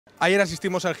Ayer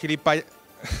asistimos al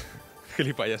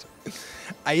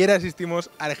Ayer asistimos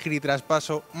al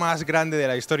giritraspaso más grande de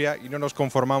la historia y no nos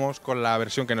conformamos con la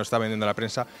versión que nos está vendiendo la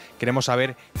prensa. Queremos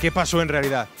saber qué pasó en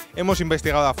realidad. Hemos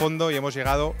investigado a fondo y hemos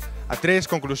llegado a 3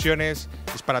 conclusiones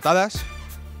disparatadas,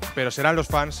 pero serán los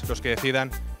fans los que decidan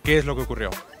qué es lo que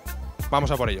ocurrió. Vamos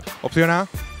a por ello. Opción A,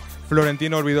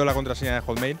 Florentino olvidó la contraseña de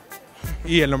Hotmail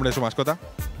y el nombre de su mascota.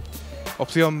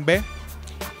 Opción B,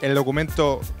 el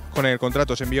documento con el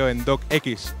contrato se envió en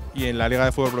DocX y en la Liga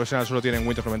de Fútbol Profesional solo tienen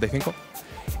Windows 95.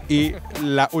 Y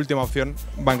la última opción,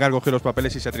 Van Gaal cogió los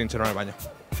papeles y se atrincheró en el baño.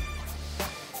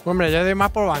 Hombre, yo doy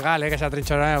más por Van Gaal, que se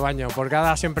atrincheró en el baño, porque ha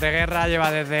dado siempre guerra,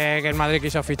 lleva desde que el Madrid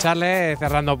quiso ficharle,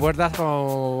 cerrando puertas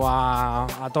como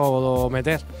a todo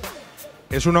meter.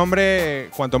 Es un hombre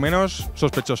cuanto menos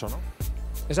sospechoso, ¿no?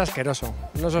 Es asqueroso,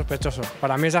 no sospechoso.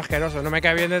 Para mí es asqueroso, no me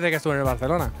cae bien desde que estuve en el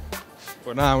Barcelona.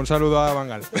 Pues nada, un saludo a Van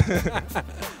Gaal. Hasta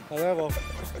luego.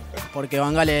 Porque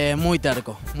Van Gaal es muy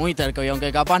terco, y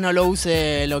aunque capaz no lo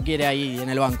use, lo quiere ahí en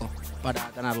el banco para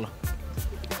tenerlo.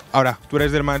 Ahora, tú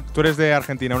eres de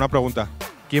Argentina, una pregunta.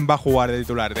 ¿Quién va a jugar de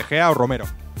titular, De Gea o Romero?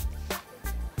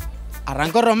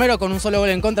 Arrancó Romero con un solo gol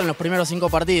en contra en los primeros 5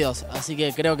 partidos, así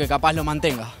que creo que capaz lo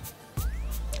mantenga.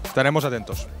 Estaremos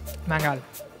atentos. Van Gaal.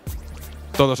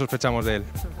 Todos sospechamos de él.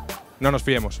 No nos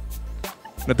fiemos.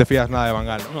 No te fías nada de Van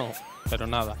Gaal, ¿no? No, pero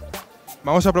nada.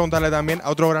 Vamos a preguntarle también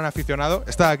a otro gran aficionado.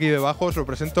 Está aquí debajo, os lo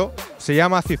presento. Se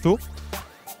llama Zizou.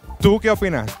 ¿Tú qué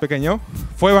opinas, pequeño?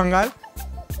 ¿Fue Van Gaal?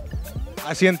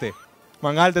 Asiente.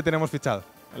 Van Gaal te tenemos fichado.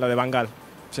 Lo de Van Gaal,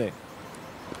 sí.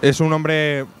 Es un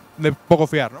hombre de poco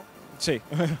fiar, ¿no? Sí.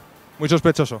 Muy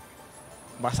sospechoso.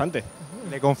 Bastante.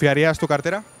 ¿Le confiarías tu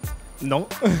cartera? No.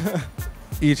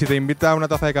 ¿Y si te invita a una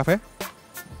taza de café?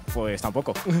 Pues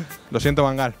tampoco. Lo siento,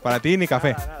 Van Gaal. Para ti, ni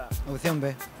café. Nada. Opción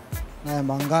B. Nada,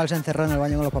 Van Gaal se encerró en el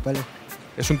baño con los papeles.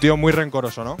 Es un tío muy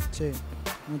rencoroso, ¿no? Sí,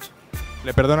 mucho.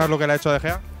 ¿Le perdonas lo que le ha hecho a De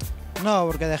Gea? No,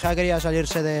 porque De Gea quería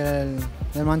salirse del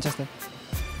Manchester.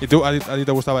 ¿Y tú, a ti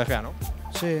te gustaba De Gea, no?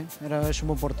 Sí, es un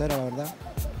buen portero, la verdad.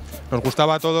 Nos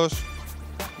gustaba a todos.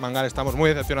 Van Gaal, estamos muy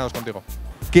decepcionados contigo.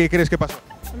 ¿Qué crees que pasó?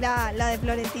 La de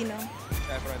Florentino.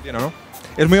 La de Florentino, ¿no?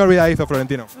 Es muy olvidadizo,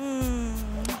 Florentino.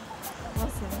 No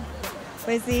sé.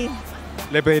 Pues sí.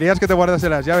 ¿Le pedirías que te guardase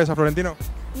las llaves a Florentino?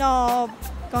 No,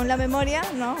 con la memoria,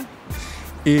 no.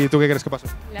 ¿Y tú qué crees que pasó?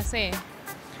 La sé.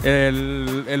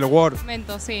 El Word.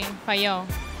 Momento, sí, falló.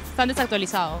 Están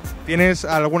desactualizados. ¿Tienes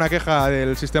alguna queja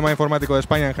del sistema informático de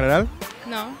España en general?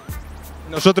 No.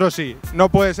 Nosotros sí. No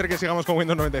puede ser que sigamos con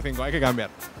Windows 95, hay que cambiar.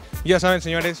 Ya saben,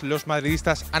 señores, los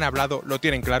madridistas han hablado, lo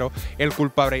tienen claro. El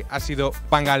culpable ha sido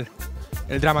Van Gaal.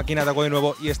 El drama Quién atacó de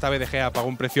nuevo y esta vez De Gea pagó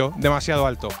un precio demasiado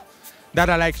alto.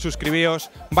 Darle a like,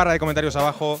 suscribíos, barra de comentarios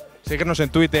abajo, seguirnos en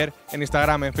Twitter, en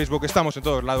Instagram, en Facebook, estamos en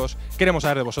todos lados. Queremos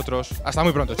saber de vosotros. Hasta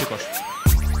muy pronto, chicos.